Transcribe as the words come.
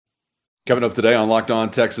Coming up today on Locked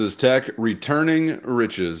On Texas Tech, returning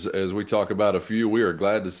riches. As we talk about a few, we are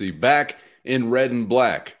glad to see back in red and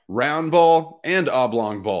black, round ball and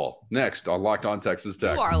oblong ball. Next on Locked On Texas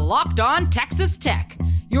Tech. You are Locked On Texas Tech,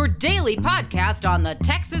 your daily podcast on the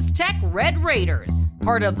Texas Tech Red Raiders.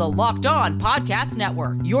 Part of the Locked On Podcast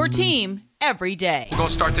Network, your team every day. We're going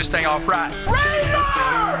to start this thing off right. Raider!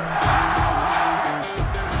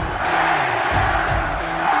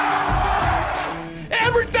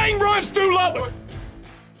 Everything runs through Lubbock.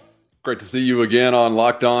 Great to see you again on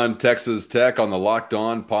Locked On Texas Tech on the Locked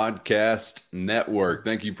On Podcast Network.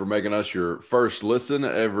 Thank you for making us your first listen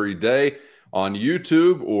every day on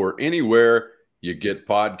YouTube or anywhere you get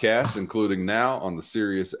podcasts, including now on the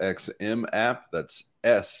SiriusXM app. That's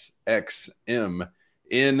SXM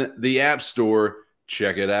in the App Store.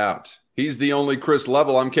 Check it out. He's the only Chris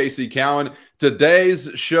Level. I'm Casey Cowan.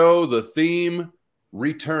 Today's show, the theme,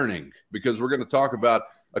 returning, because we're going to talk about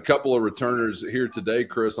a couple of returners here today,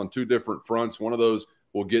 Chris, on two different fronts. One of those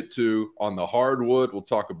we'll get to on the hardwood. We'll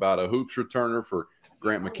talk about a hoops returner for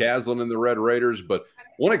Grant McCaslin and the Red Raiders. But I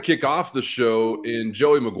want to kick off the show in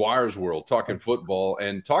Joey McGuire's world, talking football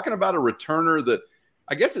and talking about a returner that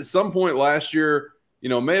I guess at some point last year,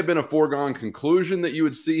 may have been a foregone conclusion that you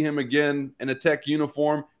would see him again in a Tech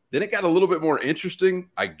uniform. Then it got a little bit more interesting,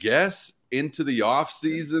 I guess, into the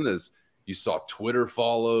offseason as you saw Twitter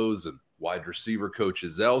follows and wide receiver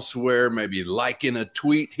coaches elsewhere, maybe liking a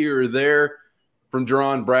tweet here or there from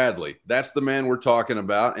Jerron Bradley. That's the man we're talking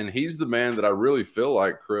about, and he's the man that I really feel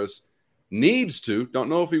like, Chris, needs to, don't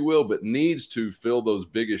know if he will, but needs to fill those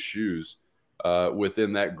biggest shoes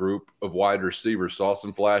within that group of wide receivers. Saw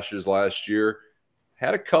some flashes last year.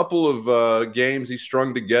 Had a couple of games he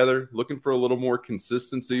strung together, looking for a little more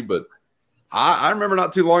consistency, but I remember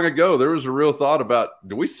not too long ago, there was a real thought about,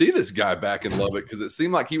 do we see this guy back in Lubbock? Because it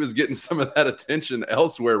seemed like he was getting some of that attention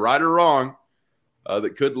elsewhere, right or wrong,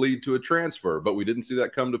 that could lead to a transfer. But we didn't see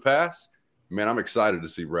that come to pass. Man, I'm excited to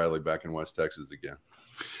see Bradley back in West Texas again.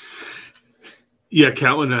 Yeah,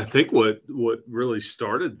 Calvin, I think what really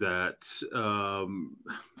started that,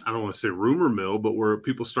 I don't want to say rumor mill, but where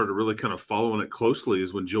people started really kind of following it closely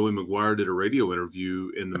is when Joey McGuire did a radio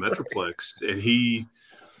interview in the Metroplex, and he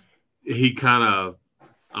kind of,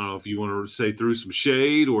 I don't know if you want to say threw some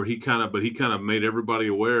shade or he kind of made everybody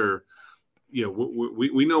aware.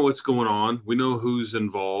 We know what's going on. We know who's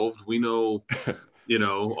involved. We know, all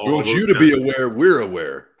we want you to be aware. We're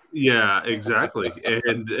aware. Yeah, exactly.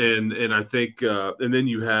 And I think, and then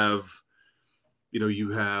you have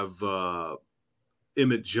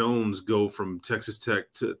Emmett Jones go from Texas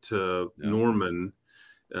Tech to Norman,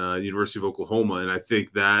 University of Oklahoma. And I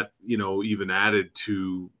think that, even added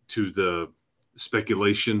to the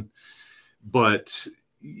speculation, but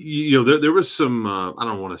there was some I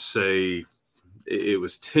don't want to say it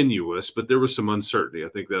was tenuous, but there was some uncertainty. I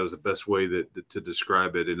think that was the best way to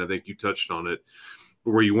describe it, and I think you touched on it,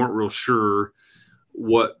 where you weren't real sure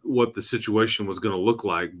what the situation was going to look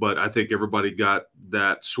like. But I think everybody got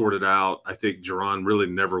that sorted out. I think Jerron really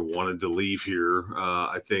never wanted to leave here.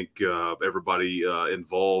 I think everybody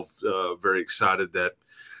involved very excited that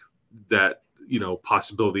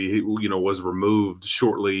possibility, was removed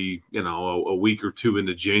shortly, a week or two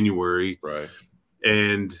into January. Right.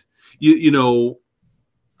 And,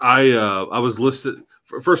 I was listed,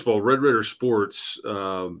 first of all, Red Raider Sports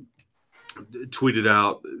tweeted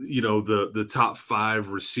out, the top 5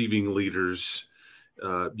 receiving leaders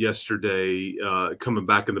yesterday coming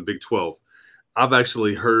back in the Big 12. I've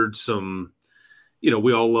actually heard some,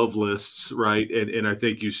 we all love lists, right? And I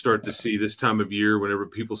think you start to see this time of year whenever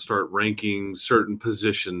people start ranking certain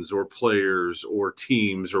positions or players or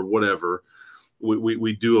teams or whatever,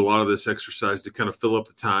 we do a lot of this exercise to kind of fill up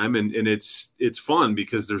the time. And it's fun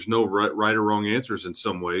because there's no right or wrong answers in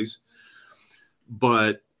some ways.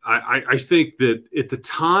 But I think that at the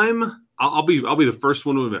time, I'll be the first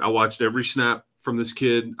one to admit, I watched every snap from this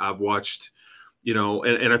kid. I've watched,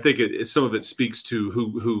 and I think some of it speaks to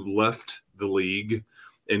who left the league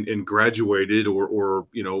and graduated or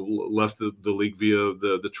left the league via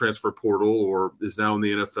the transfer portal or is now in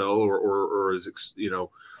the NFL or is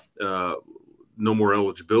no more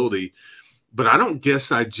eligibility. But I don't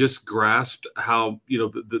guess I just grasped how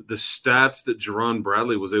the stats that Jerron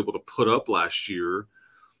Bradley was able to put up last year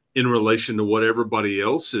in relation to what everybody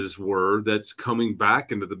else's were that's coming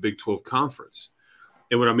back into the Big 12 conference.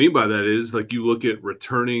 And what I mean by that is, like, you look at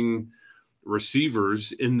returning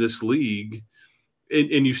receivers in this league,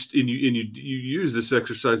 and you use this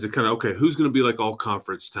exercise to kind of, okay, who's going to be like all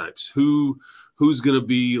conference types? Who's going to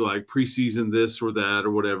be like preseason this or that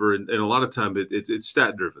or whatever? And a lot of time it's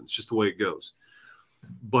stat driven. It's just the way it goes.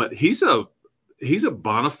 But he's a he's a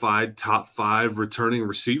bona fide top 5 returning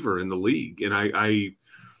receiver in the league. And I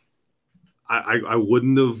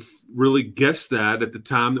wouldn't have really guessed that at the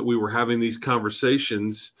time that we were having these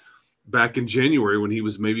conversations back in January when he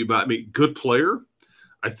was maybe good player.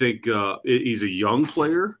 I think he's a young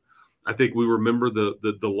player. I think we remember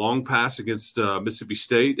the long pass against Mississippi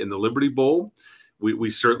State in the Liberty Bowl. We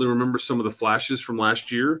certainly remember some of the flashes from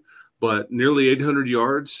last year, but nearly 800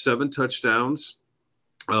 yards, 7 touchdowns,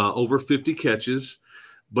 over 50 catches.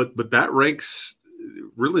 But that ranks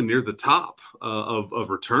really near the top of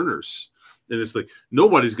returners. And it's like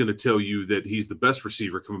nobody's going to tell you that he's the best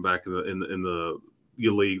receiver coming back in the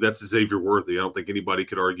league. That's Xavier Worthy. I don't think anybody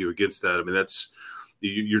could argue against that. I mean,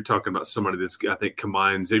 you're talking about somebody that's, I think,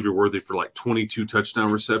 combined Xavier Worthy for like 22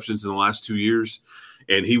 touchdown receptions in the last 2 years,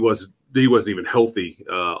 and he wasn't even healthy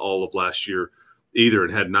all of last year either,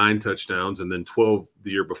 and had 9 touchdowns and then 12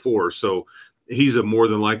 the year before. So he's a more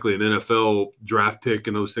than likely an NFL draft pick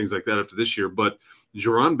and those things like that after this year. But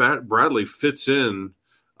Jerron Bradley fits in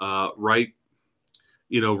right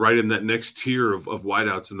in that next tier of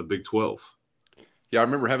wideouts in the Big 12. Yeah, I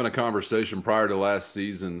remember having a conversation prior to last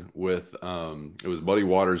season with it was Buddy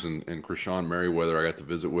Waters and Krishan Merriweather I got to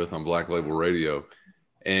visit with on Black Label Radio.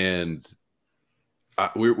 And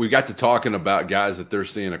we got to talking about guys that they're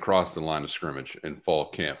seeing across the line of scrimmage in fall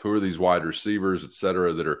camp. Who are these wide receivers, et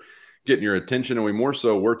cetera, that are getting your attention? And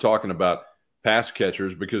we're talking about pass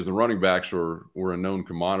catchers because the running backs were a known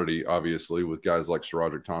commodity, obviously, with guys like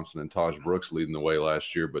SaRodorick Thompson and Taj Brooks leading the way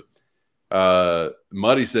last year. But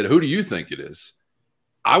Muddy said, who do you think it is?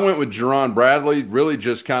 I went with Jerron Bradley, really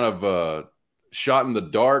just kind of shot in the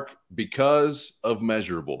dark because of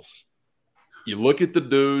measurables. You look at the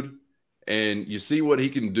dude and you see what he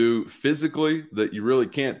can do physically that you really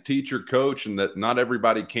can't teach or coach and that not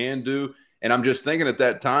everybody can do. And I'm just thinking at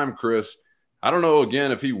that time, Chris, I don't know,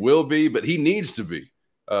 again, if he will be, but he needs to be.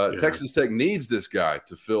 Texas Tech needs this guy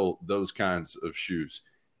to fill those kinds of shoes.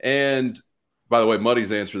 And by the way,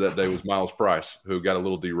 Muddy's answer that day was Miles Price, who got a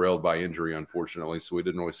little derailed by injury, unfortunately. So we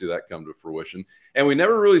didn't really see that come to fruition. And we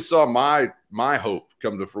never really saw my hope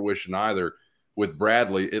come to fruition either with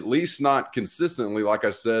Bradley, at least not consistently, like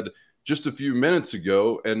I said just a few minutes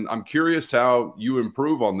ago. And I'm curious how you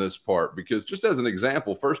improve on this part, because just as an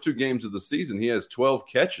example, first 2 games of the season, he has 12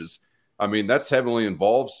 catches. I mean, that's heavily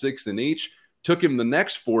involved, 6 in each. Took him the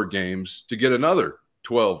next 4 games to get another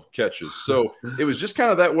 12 catches. So it was just kind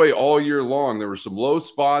of that way all year long. There were some low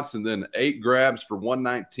spots and then 8 grabs for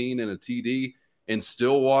 119 and a TD in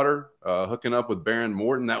Stillwater, hooking up with Baron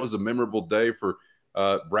Morton. That was a memorable day for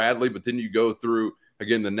Bradley. But then you go through,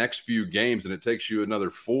 again, the next few games, and it takes you another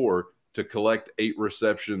 4 to collect 8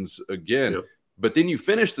 receptions again. Yep. But then you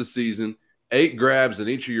finish the season, 8 grabs in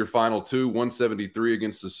each of your final 2, 173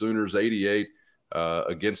 against the Sooners, 88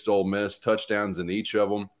 against Ole Miss, touchdowns in each of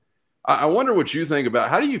them. I wonder what you think about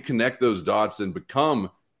how do you connect those dots and become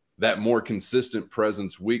that more consistent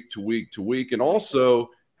presence week to week to week? And also,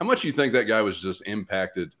 how much you think that guy was just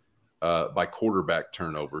impacted by quarterback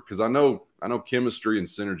turnover? Because I know chemistry and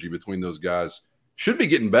synergy between those guys should be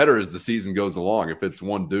getting better as the season goes along. If it's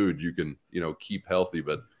one dude, you can keep healthy,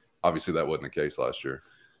 but obviously that wasn't the case last year.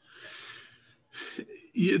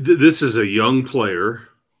 This is a young player,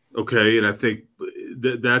 okay, and I think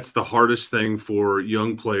that's the hardest thing for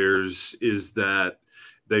young players is that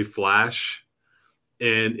they flash,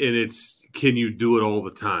 and it's can you do it all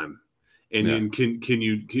the time, and can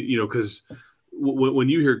you because when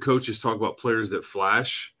you hear coaches talk about players that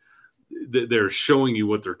flash, they're showing you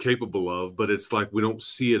what they're capable of, but it's like we don't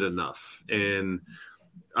see it enough. And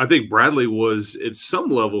I think Bradley was at some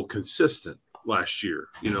level consistent last year.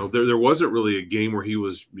 There wasn't really a game where he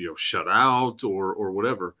was shut out or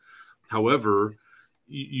whatever. However,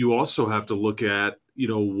 you also have to look at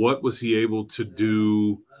what was he able to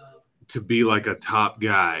do to be like a top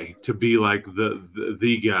guy, to be like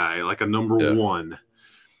the guy, like a number one.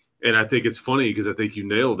 And I think it's funny because I think you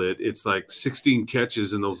nailed it. It's like 16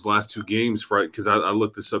 catches in those last 2 games, right? Because I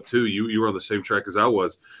looked this up too. You were on the same track as I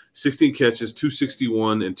was. 16 catches,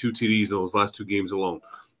 261, and 2 TDs in those last 2 games alone.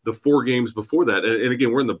 The 4 games before that, and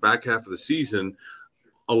again, we're in the back half of the season,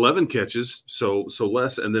 11 catches, so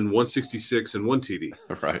less, and then 166 and 1 TD.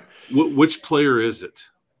 Right. Which player is it?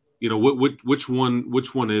 Which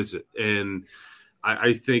one is it? And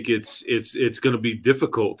I think it's going to be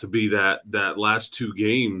difficult to be that last 2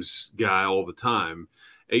 games guy all the time.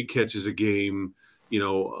 8 catches a game,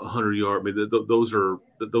 100 yard. I mean, those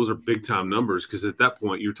are big time numbers because at that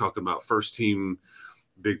point you're talking about first team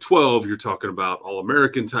Big 12. You're talking about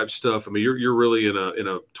All-American type stuff. I mean, you're really in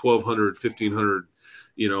a 1,200, 1,500,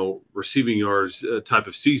 receiving yards type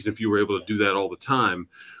of season if you were able to do that all the time.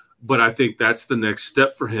 But I think that's the next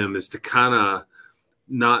step for him, is to kind of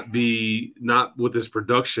not with his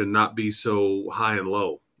production, not be so high and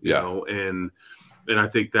low, you know, and I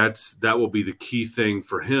think that will be the key thing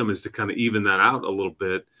for him, is to kind of even that out a little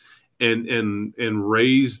bit and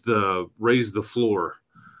raise the floor,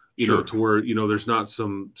 you know, to where, you know, there's not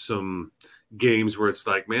some games where it's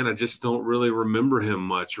like, man, I just don't really remember him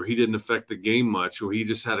much, or he didn't affect the game much, or he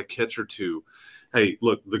just had a catch or two. Hey,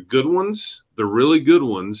 look, the good ones, the really good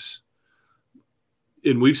ones,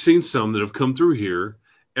 and we've seen some that have come through here,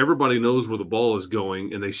 everybody knows where the ball is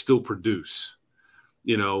going and they still produce,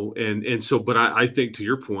 you know, and so, but I think, to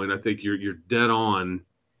your point, I think you're dead on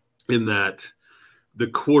in that the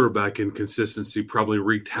quarterback inconsistency probably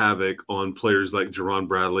wreaked havoc on players like Jerron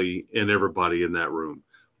Bradley and everybody in that room.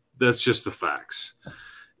 That's just the facts.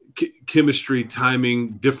 Chemistry,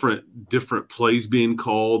 timing, different plays being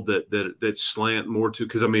called that slant more to,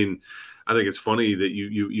 because I mean, I think it's funny that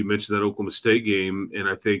you mentioned that Oklahoma State game, and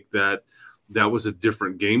I think that was a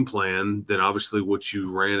different game plan than obviously what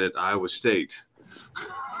you ran at Iowa State.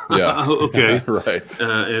 Yeah. Okay. Right.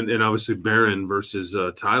 And obviously Barron versus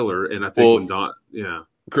Tyler, and I think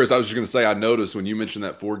Chris, I was just going to say, I noticed when you mentioned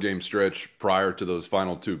that 4-game stretch prior to those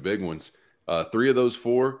final 2 big ones, 3 of those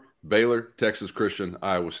 4, Baylor, Texas Christian,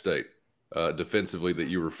 Iowa State, defensively, that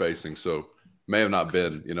you were facing. So may have not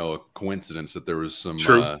been, you know, a coincidence that there was some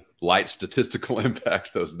light statistical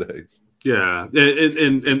impact those days. Yeah,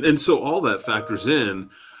 and so all that factors in,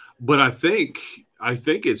 but I think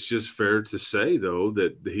it's just fair to say, though,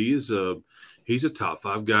 that he's a top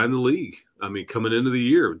 5 guy in the league. I mean, coming into the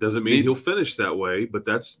year, doesn't mean he'll finish that way, but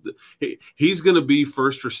he's going to be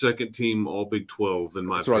first or second team All Big 12 in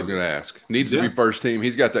my opinion. That's what I was going to ask. Needs to be first team.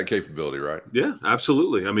 He's got that capability, right? Yeah,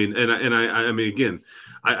 absolutely. I mean, I mean, again,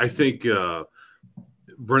 I think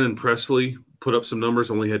Brennan Presley put up some numbers,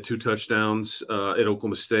 only had 2 touchdowns at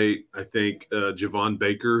Oklahoma State. I think Javon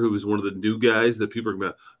Baker, who was one of the new guys that people are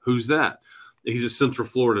going to, who's that? He's at Central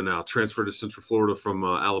Florida now, transferred to Central Florida from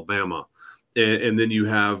Alabama. And then you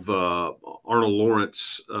have Arnold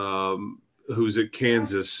Lawrence, who's at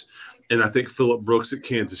Kansas, and I think Phillip Brooks at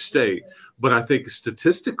Kansas State. But I think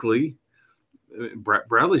statistically,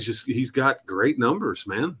 Bradley's he's got great numbers,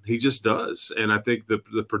 man. He just does. And I think the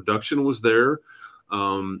production was there.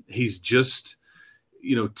 He's just,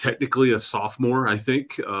 you know, technically a sophomore, I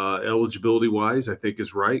think, eligibility-wise, I think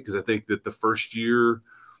is right, because I think that the first year,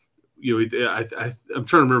 you know, I'm trying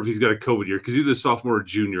to remember if he's got a COVID year, because either sophomore or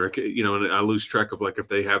junior, you know, and I lose track of like if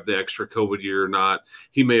they have the extra COVID year or not.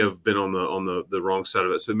 He may have been on the wrong side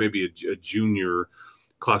of it, so maybe a junior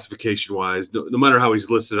classification wise. No matter how he's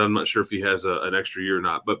listed, I'm not sure if he has an extra year or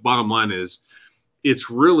not. But bottom line is, it's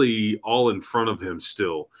really all in front of him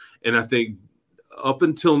still, and I think up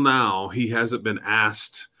until now he hasn't been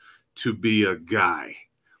asked to be a guy.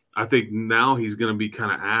 I think now he's going to be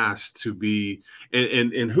kind of asked to be,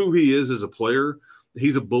 and who he is as a player,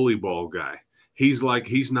 he's a bully ball guy. He's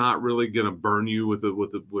not really going to burn you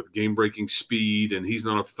with game breaking speed, and he's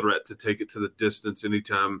not a threat to take it to the distance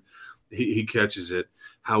anytime he catches it.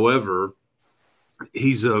 However,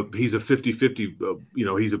 he's a 50-50, you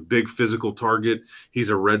know, he's a big physical target. He's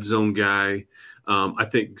a red zone guy. I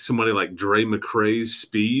think somebody like Dre McCray's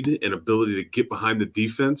speed and ability to get behind the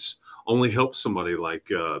defense only helps somebody like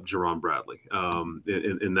Jerron Bradley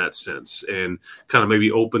in that sense, and kind of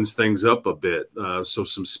maybe opens things up a bit. So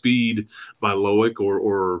some speed by Loic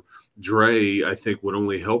or Dre, I think, would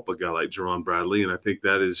only help a guy like Jerron Bradley, and I think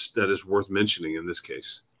that is worth mentioning in this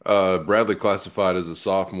case. Bradley classified as a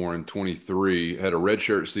sophomore in 23, had a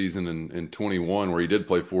redshirt season in 21 where he did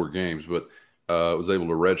play 4 games, but was able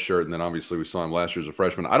to redshirt, and then obviously we saw him last year as a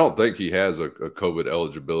freshman. I don't think he has a COVID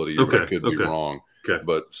eligibility. I could be wrong. Okay.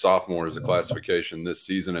 But sophomore is a classification this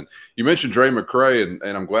season. And you mentioned Dre McCray,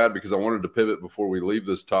 and I'm glad, because I wanted to pivot before we leave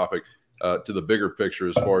this topic to the bigger picture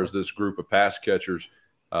as far as this group of pass catchers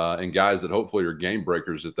and guys that hopefully are game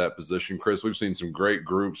breakers at that position. Chris, we've seen some great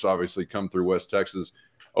groups obviously come through West Texas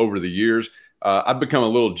over the years. I've become a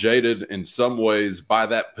little jaded in some ways by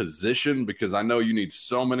that position, because I know you need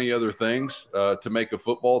so many other things to make a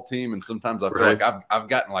football team. And sometimes I feel like I've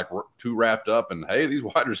gotten like too wrapped up and, hey, these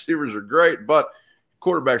wide receivers are great, but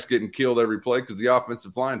quarterback's getting killed every play because the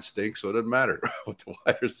offensive line stinks, so it doesn't matter what the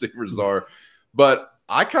wide receivers are. But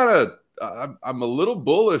I'm a little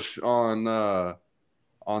bullish on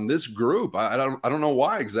this group. I don't know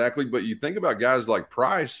why exactly, but you think about guys like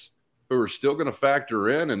Price, who are still going to factor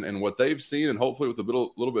in, and what they've seen, and hopefully with a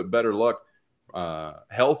little bit better luck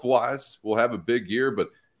health-wise, we'll have a big year. But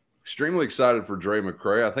extremely excited for Dre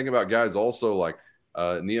McCray. I think about guys also like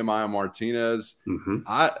Nehemiah Martinez. Mm-hmm.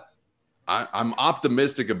 I'm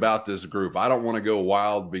optimistic about this group. I don't want to go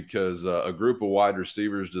wild because a group of wide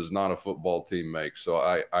receivers does not a football team make. So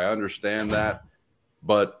I understand that.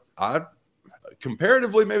 But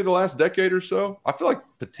comparatively, maybe the last decade or so, I feel like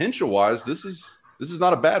potential-wise, this is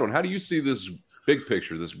not a bad one. How do you see this big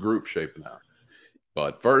picture, this group shaping out?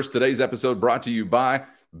 But first, today's episode brought to you by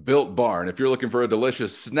Built Bar. And if you're looking for a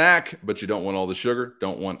delicious snack, but you don't want all the sugar,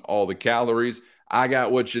 don't want all the calories, I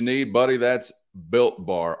got what you need, buddy. That's Built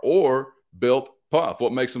Bar or Built Puff.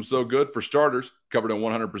 What makes them so good? For starters, covered in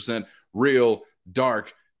 100% real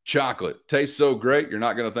dark chocolate. Tastes so great, you're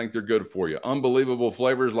not going to think they're good for you. Unbelievable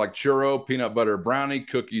flavors like churro, peanut butter brownie,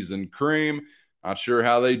 cookies and cream. Not sure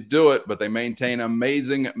how they do it, but they maintain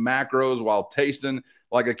amazing macros while tasting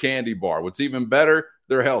like a candy bar. What's even better,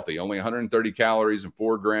 they're healthy. Only 130 calories and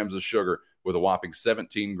 4 grams of sugar with a whopping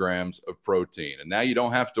 17 grams of protein. And now you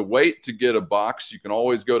don't have to wait to get a box. You can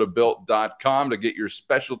always go to Built.com to get your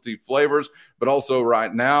specialty flavors. But also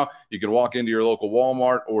right now, you can walk into your local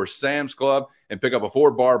Walmart or Sam's Club and pick up a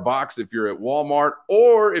 4-bar box if you're at Walmart.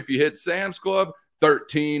 Or if you hit Sam's Club,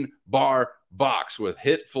 13-bar box with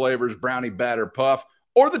hit flavors, brownie batter puff,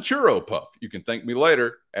 or the churro puff. You can thank me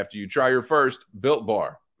later after you try your first Built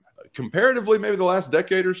Bar. Comparatively, maybe the last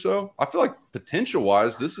decade or so, I feel like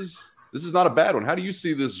potential-wise, this is not a bad one. How do you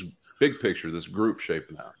see this big picture, this group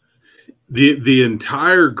shaping out? The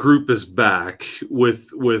entire group is back with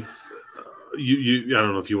you. I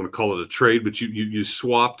don't know if you want to call it a trade, but you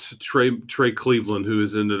swapped Trey Cleveland, who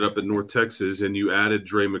has ended up at North Texas, and you added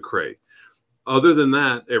Dre McCray. Other than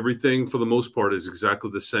that, everything for the most part is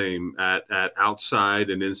exactly the same at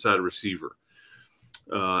outside and inside receiver.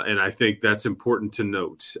 And I think that's important to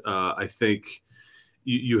note. I think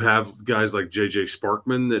you have guys like J.J.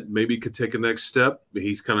 Sparkman that maybe could take a next step.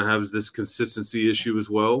 He's kind of has this consistency issue as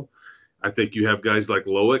well. I think you have guys like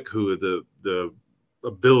Loic, who the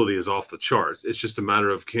ability is off the charts. It's just a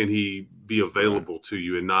matter of can he be available to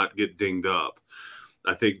you and not get dinged up.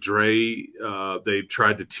 I think Dre, they've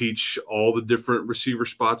tried to teach all the different receiver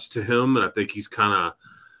spots to him, and I think he's kind of,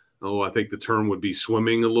 I think the term would be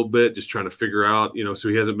swimming a little bit, just trying to figure out, so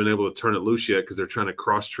he hasn't been able to turn it loose yet because they're trying to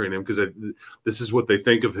cross-train him because this is what they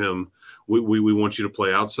think of him. We want you to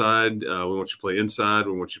play outside. We want you to play inside.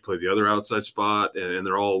 We want you to play the other outside spot, and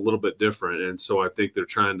they're all a little bit different. And so I think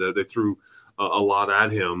they threw a lot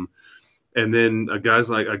at him. And then a guy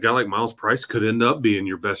like Miles Price could end up being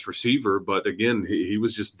your best receiver. But again, he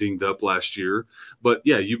was just dinged up last year. But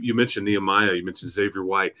yeah, you mentioned Nehemiah, you mentioned Xavier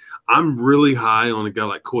White. I'm really high on a guy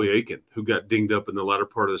like Coy Aiken, who got dinged up in the latter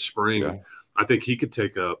part of the spring. Yeah. I think he could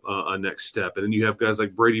take a next step. And then you have guys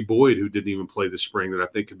like Brady Boyd, who didn't even play this spring, that I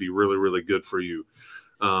think could be really, really good for you.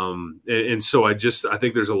 And so I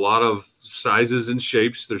think there's a lot of sizes and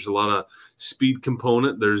shapes. There's a lot of speed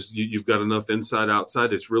component. You've got enough inside,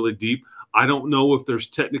 outside. It's really deep. I don't know if there's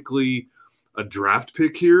technically a draft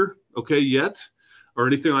pick here, yet, or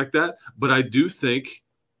anything like that. But I do think,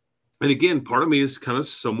 and again, part of me is kind of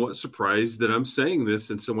somewhat surprised that I'm saying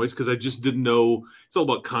this in some ways because I just didn't know. It's all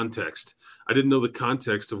about context. I didn't know the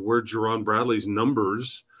context of where Jerron Bradley's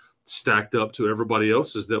numbers stacked up to everybody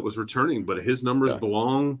else's that was returning, but his numbers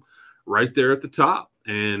belong right there at the top.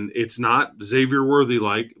 And it's not Xavier worthy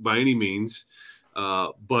like by any means.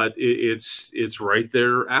 But it's right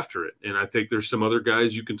there after it. And I think there's some other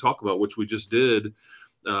guys you can talk about, which we just did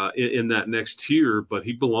in that next tier, but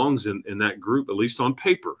he belongs in that group, at least on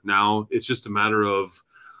paper. Now it's just a matter of,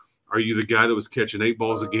 are you the guy that was catching 8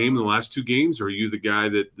 balls a game in the last 2 games? Or are you the guy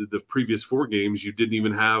that the previous 4 games you didn't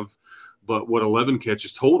even have, but 11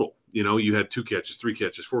 catches total? You had 2 catches, 3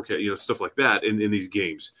 catches, 4 catches, stuff like that in these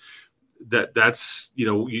games. That's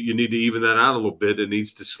you need to even that out a little bit. It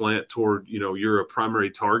needs to slant toward you're a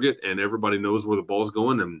primary target and everybody knows where the ball's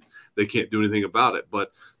going and they can't do anything about it.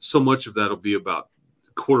 But so much of that will be about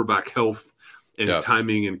quarterback health and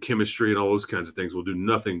timing and chemistry and all those kinds of things will do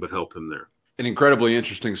nothing but help him there. An incredibly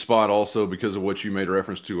interesting spot also because of what you made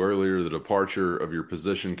reference to earlier, the departure of your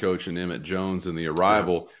position coach and Emmett Jones and the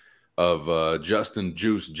arrival of Justin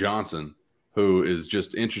Juice Johnson, who is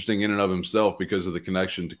just interesting in and of himself because of the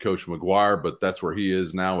connection to Coach McGuire, but that's where he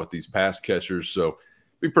is now with these pass catchers. So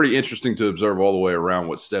it'd be pretty interesting to observe all the way around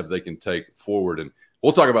what step they can take forward. And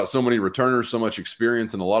we'll talk about so many returners, so much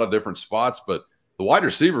experience in a lot of different spots, but the wide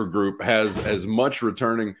receiver group has as much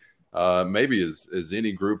returning maybe as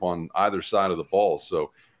any group on either side of the ball.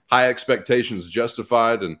 So high expectations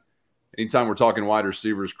justified. And anytime we're talking wide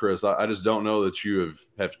receivers, Chris, I just don't know that you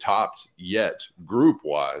have topped yet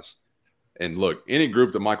group-wise. And look, any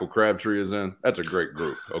group that Michael Crabtree is in, that's a great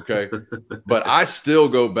group, okay? But I still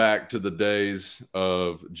go back to the days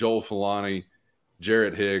of Joel Filani,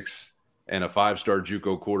 Jarrett Hicks, and a 5-star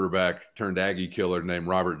JUCO quarterback turned Aggie killer named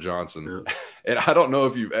Robert Johnson. Yeah. And I don't know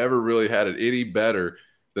if you've ever really had it any better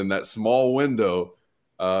than that small window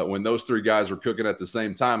when those 3 guys were cooking at the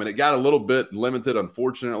same time. And it got a little bit limited,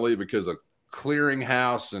 unfortunately, because of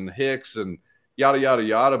Clearinghouse and Hicks and yada, yada,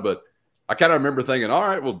 yada. But I kind of remember thinking, all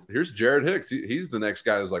right, well, here's Jared Hicks. He's the next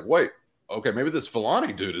guy. I was like, wait, okay, maybe this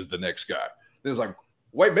Filani dude is the next guy. And it's like,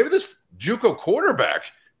 wait, maybe this JUCO quarterback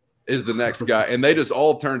is the next guy. And they just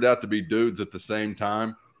all turned out to be dudes at the same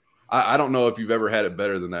time. I don't know if you've ever had it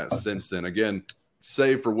better than that since then. Again,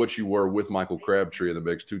 save for what you were with Michael Crabtree in the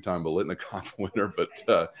mix, 2-time Biletnikoff winner. But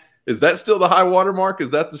is that still the high water mark?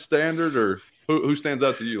 Is that the standard, or who stands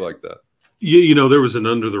out to you like that? Yeah, there was an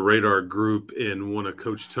under-the-radar group in one of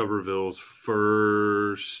Coach Tuberville's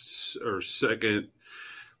first or second.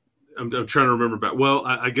 I'm trying to remember back. Well,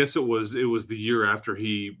 I guess it was the year after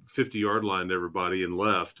he 50-yard lined everybody and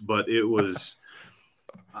left. But it was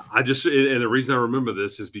and the reason I remember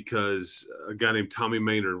this is because a guy named Tommy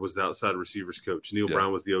Maynard was the outside receivers coach. Neil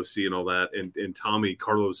Brown was the OC and all that. And Tommy,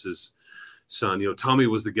 Carlos's son, Tommy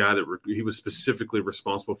was the guy that he was specifically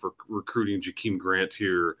responsible for recruiting Jakeem Grant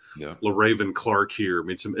here, LaRaven Clark here. I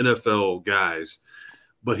mean, some NFL guys.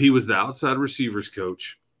 But he was the outside receivers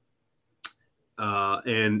coach.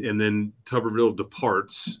 And then Tuberville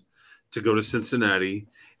departs to go to Cincinnati,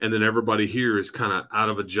 and then everybody here is kind of out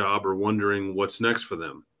of a job or wondering what's next for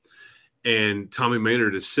them. And Tommy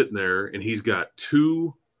Maynard is sitting there, and he's got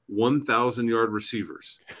 2 1,000-yard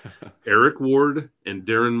receivers, Eric Ward and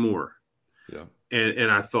Darren Moore. Yeah. And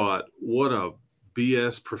I thought, what a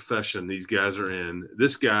BS profession these guys are in.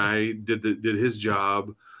 This guy did his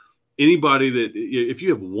job. Anybody that, if you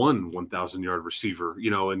have one 1,000-yard receiver,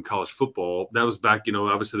 in college football, that was back,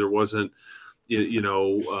 obviously there wasn't,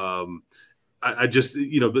 I just,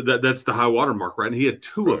 that's the high water mark, right? And he had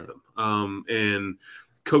 2 of them and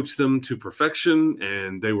coached them to perfection,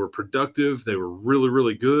 and they were productive. They were really,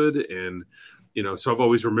 really good. And, so I've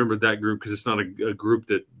always remembered that group because it's not a group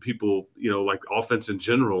that people, like offense in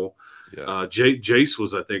general. Yeah. Jace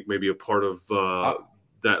was, I think, maybe a part of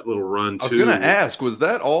that little run too. I was going to ask, was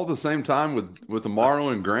that all the same time with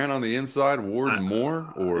Amaro and Grant on the inside, Ward and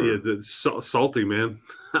Moore? Or yeah, that's salty, man.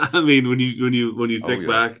 I mean, when you think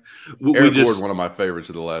back, Eric Ward, one of my favorites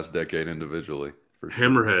of the last decade individually. For sure.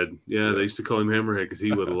 Hammerhead, yeah, they used to call him Hammerhead because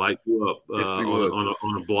he would light you up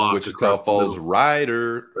on a block. Wichita Falls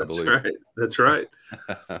Rider. That's right.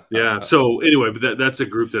 Yeah. So anyway, but that's a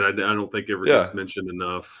group that I don't think ever gets mentioned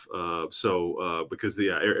enough. Because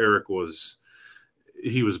Eric was.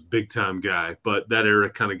 He was a big-time guy, but that era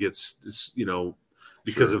kind of gets,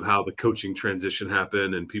 because of how the coaching transition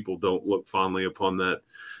happened, and people don't look fondly upon that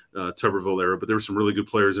Tuberville era. But there were some really good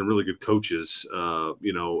players and really good coaches,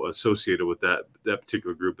 associated with that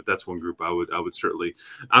particular group. But that's one group I would certainly.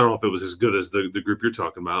 I don't know if it was as good as the group you're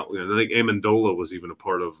talking about. I think Amendola was even a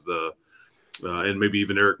part of the, and maybe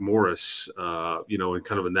even Eric Morris, and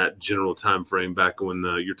kind of in that general time frame back when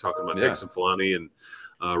you're talking about Hicks and Filani and.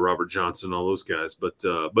 Robert Johnson, all those guys. But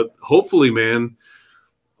hopefully, man,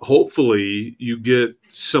 you get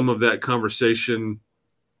some of that conversation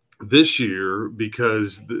this year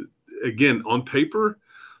because, again, on paper,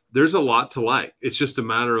 there's a lot to like. It's just a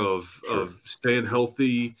matter of staying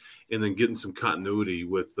healthy and then getting some continuity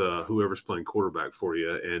with whoever's playing quarterback for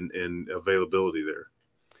you and availability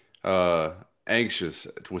there. Anxious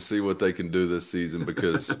to see what they can do this season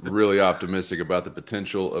because really optimistic about the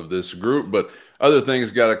potential of this group, but other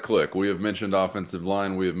things got to click. We have mentioned offensive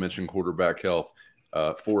line. We have mentioned quarterback health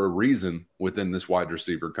for a reason within this wide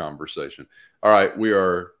receiver conversation. All right, we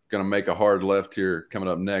are going to make a hard left here coming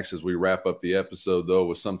up next as we wrap up the episode, though,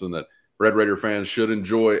 with something that Red Raider fans should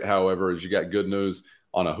enjoy. However, as you got good news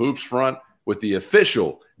on a hoops front with the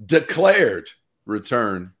official declared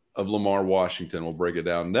return of Lamar Washington. We'll break it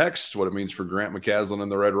down next, what it means for Grant McCaslin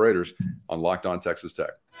and the Red Raiders on Locked On Texas Tech.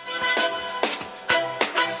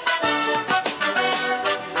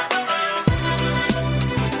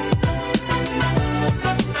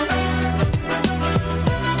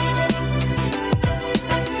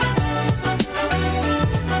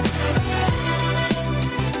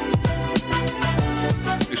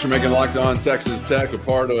 Thanks for making Locked On Texas Tech a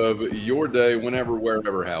part of your day, whenever,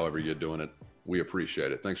 wherever, however you're doing it. We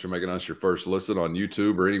appreciate it. Thanks for making us your first listen on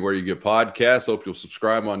YouTube or anywhere you get podcasts. Hope you'll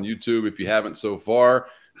subscribe on YouTube if you haven't so far.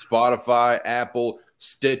 Spotify, Apple,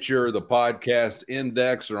 Stitcher, the Podcast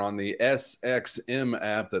Index, or on the SXM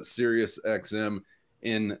app. That's SiriusXM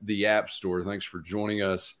in the App Store. Thanks for joining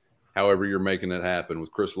us, however you're making it happen.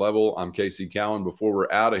 With Chris Level, I'm Casey Cowan. Before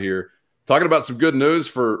we're out of here, talking about some good news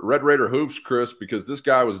for Red Raider Hoops, Chris, because this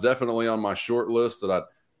guy was definitely on my short list that I'd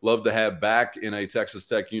love to have back in a Texas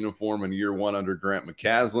Tech uniform in year one under Grant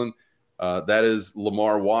McCasland. That is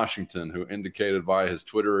Lamar Washington, who indicated via his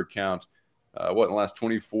Twitter account, in the last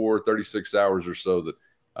 24, 36 hours or so,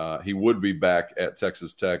 that he would be back at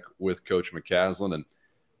Texas Tech with Coach McCasland.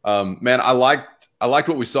 And man, I liked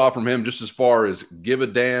what we saw from him just as far as give a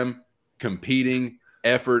damn, competing,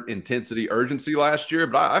 effort, intensity, urgency last year.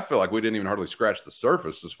 But I feel like we didn't even hardly scratch the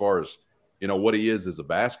surface as far as, what he is as a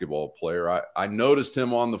basketball player. I noticed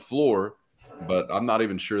him on the floor, but I'm not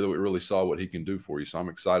even sure that we really saw what he can do for you. So I'm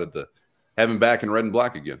excited to have him back in red and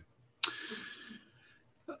black again.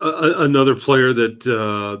 Another player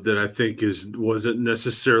that I think wasn't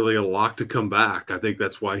necessarily a lock to come back. I think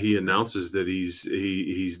that's why he announces that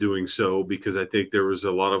he's doing so, because I think there was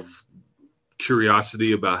a lot of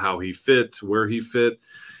curiosity about how he fit, where he fit.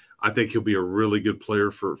 I think he'll be a really good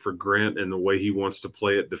player for Grant and the way he wants to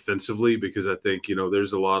play it defensively, because I think,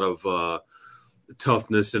 there's a lot of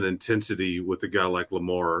toughness and intensity with a guy like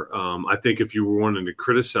Lamar. I think if you were wanting to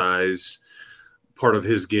criticize part of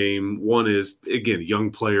his game, one is, again,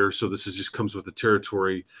 young player, so this just comes with the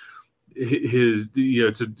territory. It's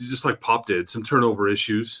just like Pop did, some turnover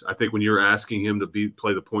issues. I think when you're asking him to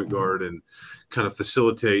play the point guard and kind of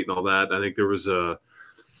facilitate and all that, I think there was I'm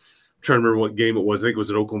trying to remember what game it was. I think it was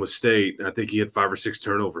at Oklahoma State. I think he had 5 or 6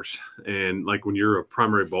 turnovers. And like when you're a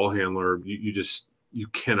primary ball handler, you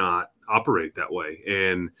cannot operate that way.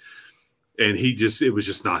 And it was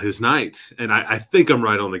just not his night. And I think I'm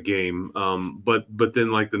right on the game. But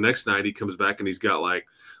then like the next night he comes back and he's got like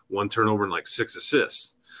 1 turnover and like 6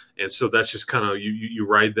 assists. And so that's just kind of, you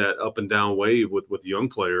ride that up and down wave with the young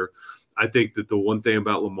player. I think that the one thing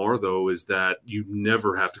about Lamar, though, is that you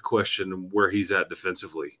never have to question where he's at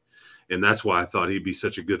defensively. And that's why I thought he'd be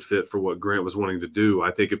such a good fit for what Grant was wanting to do.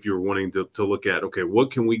 I think if you were wanting to look at, okay,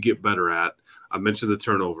 what can we get better at? I mentioned the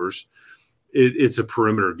turnovers. It's a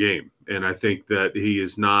perimeter game. And I think that he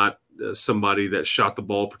is not somebody that shot the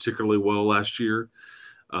ball particularly well last year.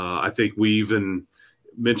 I think we even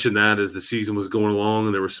mentioned that as the season was going along,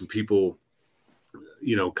 and there were some people,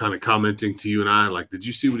 kind of commenting to you and I, like, did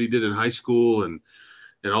you see what he did in high school and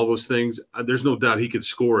all those things? There's no doubt he could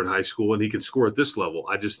score in high school, and he can score at this level.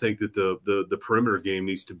 I just think that the perimeter game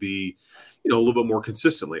needs to be, a little bit more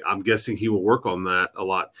consistently. I'm guessing he will work on that a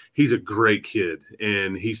lot. He's a great kid,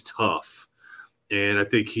 and he's tough. And I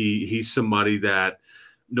think he's somebody that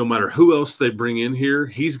no matter who else they bring in here,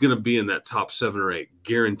 he's going to be in that top 7 or 8,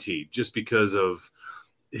 guaranteed, just because of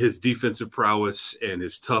his defensive prowess and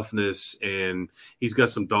his toughness, and he's got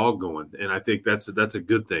some dog going. And I think that's a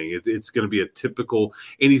good thing. It's going to be a typical,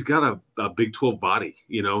 and he's got a Big 12 body.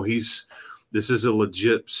 This is a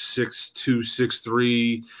legit 6'2",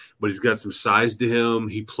 6'3", but he's got some size to him.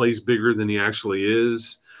 He plays bigger than he actually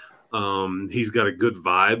is. He's got a good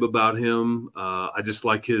vibe about him. I just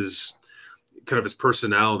like his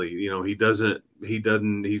personality.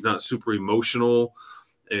 He's not super emotional.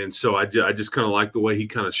 And so I just kind of like the way he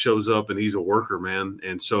kind of shows up, and he's a worker, man.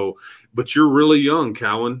 And so, but you're really young,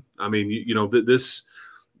 Cowan. I mean, this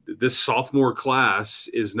sophomore class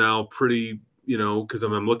is now pretty, because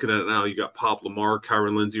I'm looking at it now. You got Pop, Lamar,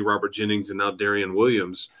 Kyron Lindsey, Robert Jennings, and now Darian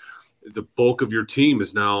Williams. The bulk of your team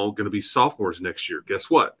is now going to be sophomores next year. Guess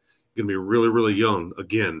what? You're going to be really, really young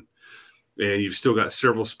again. And you've still got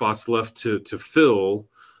several spots left to fill.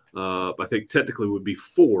 I think technically would be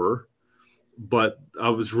 4. But I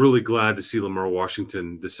was really glad to see Lamar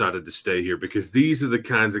Washington decided to stay here, because these are the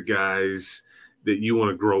kinds of guys that you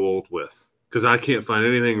want to grow old with. Because I can't find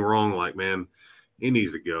anything wrong. Like, man, he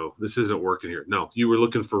needs to go. This isn't working here. No, you were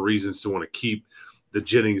looking for reasons to want to keep the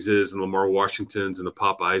Jenningses and Lamar Washingtons and the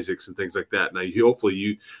Pop Isaacs and things like that. Now,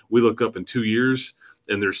 hopefully we look up in 2 years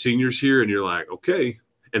and they're seniors here, and you're like, okay.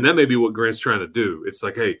 And that may be what Grant's trying to do. It's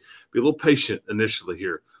like, hey, be a little patient initially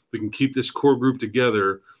here. We can keep this core group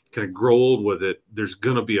together, kind of grow old with it. There's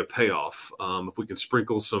going to be a payoff. If we can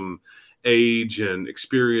sprinkle some age and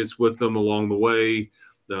experience with them along the way,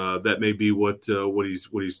 that may be what he's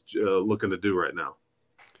looking to do right now.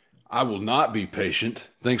 I will not be patient.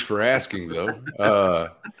 Thanks for asking, though.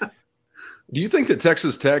 Do you think that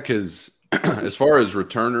Texas Tech has, as far as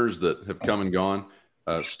returners that have come and gone,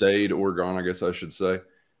 stayed or gone, I guess I should say,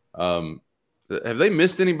 have they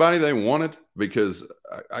missed anybody they wanted? Because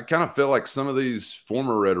I kind of feel like some of these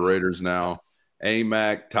former Red Raiders now,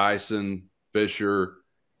 Amac, Tyson, Fisher,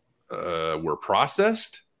 were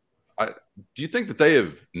processed. Do you think that they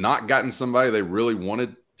have not gotten somebody they really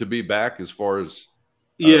wanted to be back as far as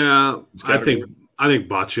I think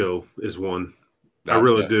Bacho is one. I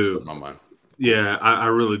really do. My mind. Yeah, I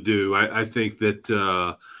really do. I think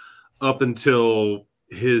that up until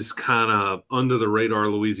his kind of under the radar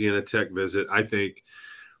Louisiana Tech visit, I think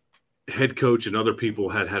head coach and other people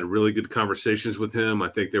had really good conversations with him. I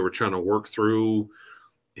think they were trying to work through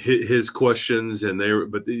his questions, and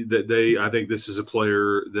I think this is a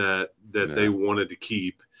player that they wanted to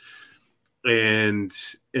keep, and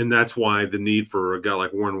that's why the need for a guy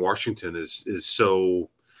like Warren Washington is so,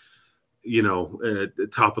 at the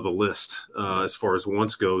top of the list as far as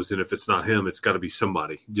wants goes. And if it's not him, it's got to be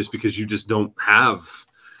somebody, just because you just don't have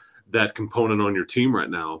that component on your team right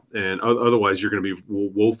now, and otherwise you're going to be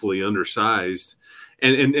woefully undersized.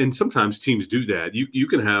 And sometimes teams do that. You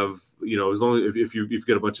can have, as long as if you've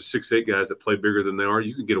got a bunch of 6'8" guys that play bigger than they are,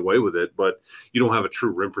 you can get away with it. But you don't have a true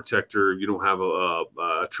rim protector. You don't have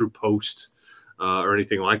a true post or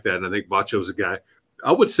anything like that. And I think Bacho's a guy.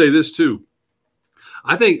 I would say this too.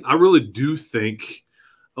 I really do think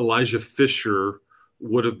Elijah Fisher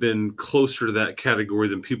would have been closer to that category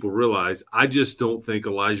than people realize. I just don't think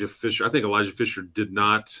Elijah Fisher. I think Elijah Fisher did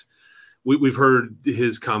not. We've heard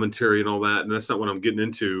his commentary and all that, and that's not what I'm getting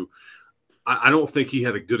into. I don't think he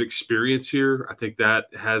had a good experience here. I think that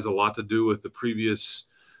has a lot to do with the previous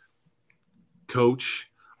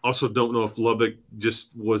coach. Also, don't know if Lubbock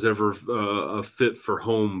just was ever a fit for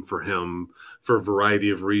home for him for a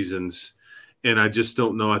variety of reasons. And I just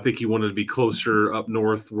don't know. I think he wanted to be closer up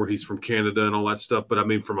north where he's from, Canada and all that stuff. But, I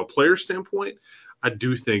mean, from a player standpoint, I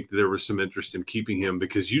do think there was some interest in keeping him,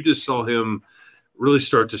 because you just saw him really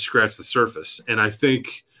start to scratch the surface. And I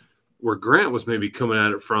think where Grant was maybe coming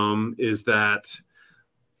at it from is that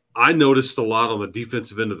I noticed a lot on the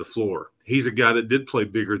defensive end of the floor. He's a guy that did play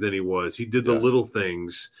bigger than he was. He did the little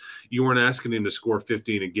things. You weren't asking him to score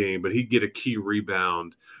 15 a game, but he'd get a key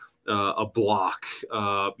rebound, a block,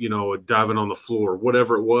 diving on the floor,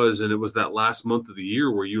 whatever it was. And it was that last month of the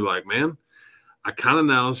year where you like, man, I kind of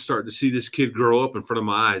now start to see this kid grow up in front of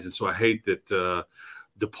my eyes. And so I hate that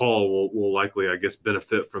DePaul will likely, I guess,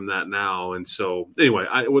 benefit from that now. And so anyway,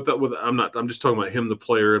 I'm just talking about him, the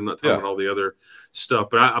player. I'm not talking about all the other stuff,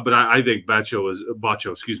 but I think Bacho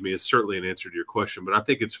is certainly an answer to your question. But I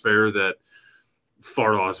think it's fair that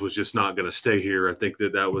Fardaws was just not going to stay here. I think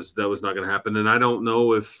that was not going to happen. And I don't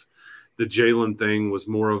know if the Jalen thing was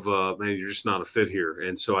more of a, man, you're just not a fit here.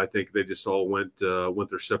 And so I think they just all went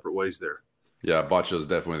their separate ways there. Yeah, Bacho is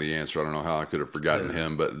definitely the answer. I don't know how I could have forgotten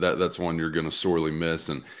him, but that's one you're going to sorely miss.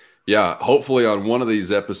 And yeah, hopefully on one of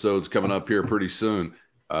these episodes coming up here pretty soon,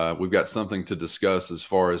 we've got something to discuss as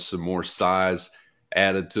far as some more size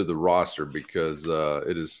added to the roster, because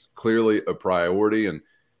it is clearly a priority. And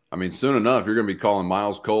I mean, soon enough, you're going to be calling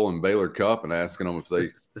Miles Cole and Baylor Cup and asking them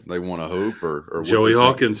if they want to hoop or Joey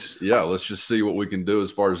Hawkins. Yeah, let's just see what we can do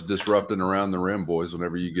as far as disrupting around the rim, boys,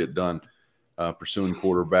 whenever you get done pursuing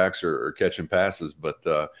quarterbacks or catching passes.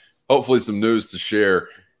 But hopefully some news to share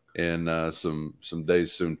in some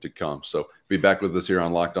days soon to come. So be back with us here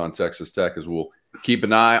on Locked On Texas Tech as we'll keep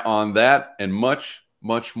an eye on that and much,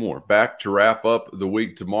 much more. Back to wrap up the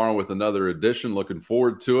week tomorrow with another edition. Looking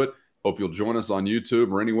forward to it. Hope you'll join us on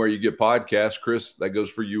YouTube or anywhere you get podcasts. Chris, that goes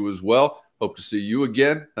for you as well. Hope to see you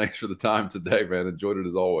again. Thanks for the time today, man. Enjoyed it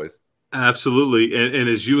as always. Absolutely. And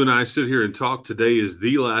as you and I sit here and talk, today is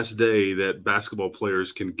the last day that basketball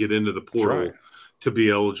players can get into the portal to be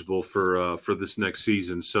eligible for this next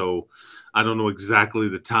season. So I don't know exactly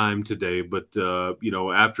the time today, but,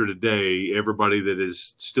 after today, everybody that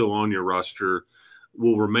is still on your roster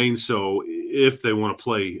will remain so if they want to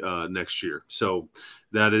play next year. So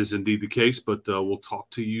that is indeed the case, but we'll talk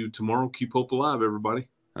to you tomorrow. Keep hope alive, everybody.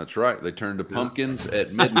 That's right. They turn to pumpkins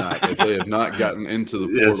at midnight if they have not gotten into the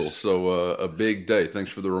portal. Yes. So a big day. Thanks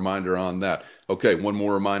for the reminder on that. Okay, one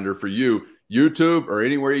more reminder for you. YouTube or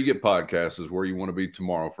anywhere you get podcasts is where you want to be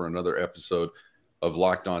tomorrow for another episode of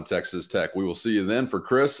Locked On Texas Tech. We will see you then. For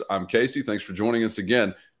Chris, I'm Casey. Thanks for joining us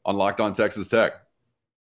again on Locked On Texas Tech.